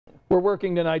We're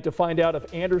working tonight to find out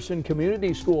if Anderson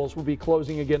Community Schools will be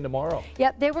closing again tomorrow.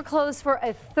 Yep, they were closed for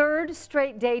a third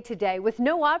straight day today with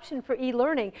no option for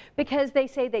e-learning because they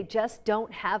say they just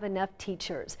don't have enough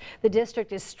teachers. The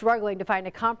district is struggling to find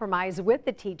a compromise with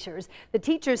the teachers. The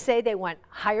teachers say they want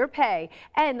higher pay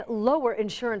and lower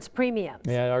insurance premiums.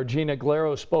 Yeah, our Gina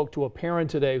Glero spoke to a parent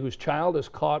today whose child is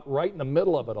caught right in the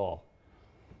middle of it all.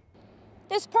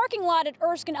 This parking lot at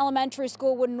Erskine Elementary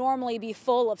School would normally be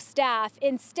full of staff.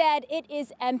 Instead, it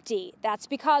is empty. That's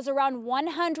because around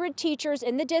 100 teachers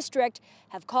in the district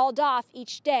have called off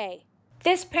each day.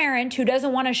 This parent, who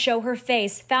doesn't want to show her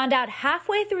face, found out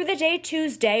halfway through the day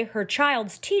Tuesday her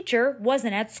child's teacher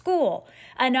wasn't at school.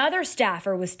 Another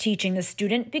staffer was teaching the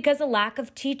student because of lack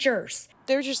of teachers.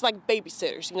 They're just like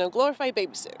babysitters, glorified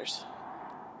babysitters.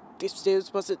 These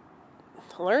students wasn't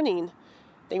learning.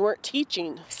 They weren't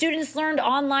teaching. Students learned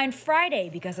online Friday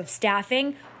because of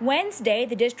staffing. Wednesday,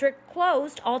 the district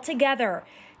closed altogether.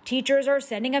 Teachers are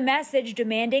sending a message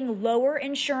demanding lower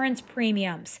insurance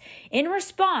premiums. In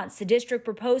response, the district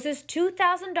proposes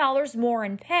 $2,000 more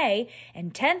in pay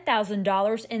and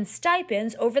 $10,000 in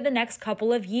stipends over the next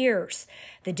couple of years.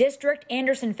 The district,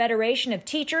 Anderson Federation of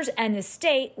Teachers, and the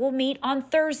state will meet on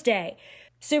Thursday.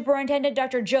 Superintendent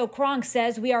Dr. Joe Kronk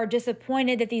says we are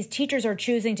disappointed that these teachers are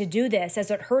choosing to do this as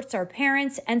it hurts our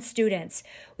parents and students.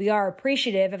 We are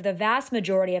appreciative of the vast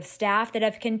majority of staff that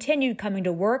have continued coming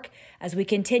to work as we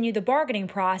continue the bargaining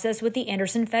process with the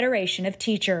Anderson Federation of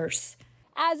Teachers.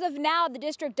 As of now, the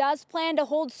district does plan to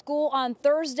hold school on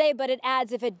Thursday, but it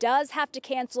adds if it does have to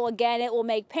cancel again, it will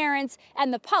make parents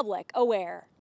and the public aware.